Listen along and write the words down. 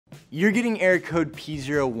you're getting error code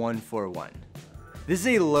P0141. This is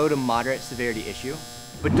a low to moderate severity issue,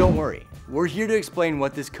 but don't worry, we're here to explain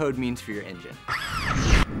what this code means for your engine.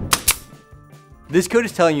 This code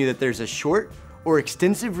is telling you that there's a short or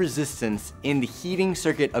extensive resistance in the heating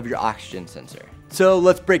circuit of your oxygen sensor. So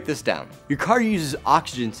let's break this down. Your car uses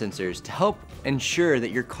oxygen sensors to help ensure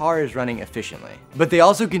that your car is running efficiently. But they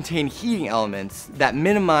also contain heating elements that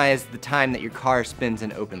minimize the time that your car spins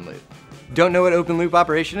in open loop. Don't know what open loop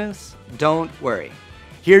operation is? Don't worry.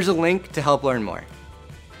 Here's a link to help learn more.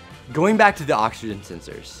 Going back to the oxygen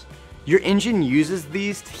sensors, your engine uses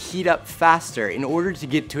these to heat up faster in order to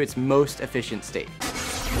get to its most efficient state.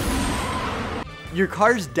 Your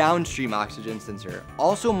car's downstream oxygen sensor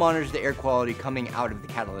also monitors the air quality coming out of the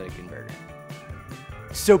catalytic converter.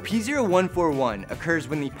 So P0141 occurs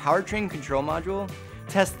when the powertrain control module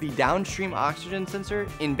tests the downstream oxygen sensor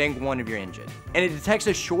in bank 1 of your engine, and it detects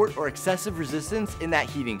a short or excessive resistance in that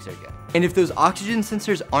heating circuit. And if those oxygen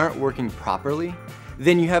sensors aren't working properly,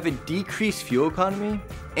 then you have a decreased fuel economy,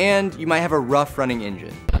 and you might have a rough running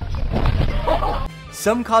engine.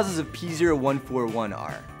 Some causes of P0141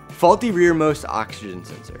 are faulty rearmost oxygen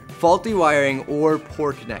sensor, faulty wiring or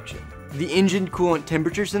poor connection, the engine coolant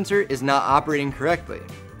temperature sensor is not operating correctly,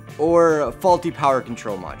 or a faulty power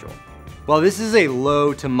control module. While this is a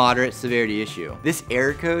low to moderate severity issue, this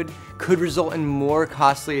error code could result in more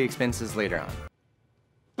costly expenses later on.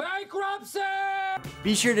 Bankruptcy!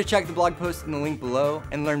 Be sure to check the blog post in the link below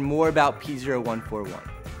and learn more about P0141.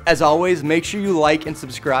 As always, make sure you like and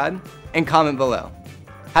subscribe and comment below.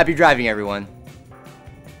 Happy driving, everyone.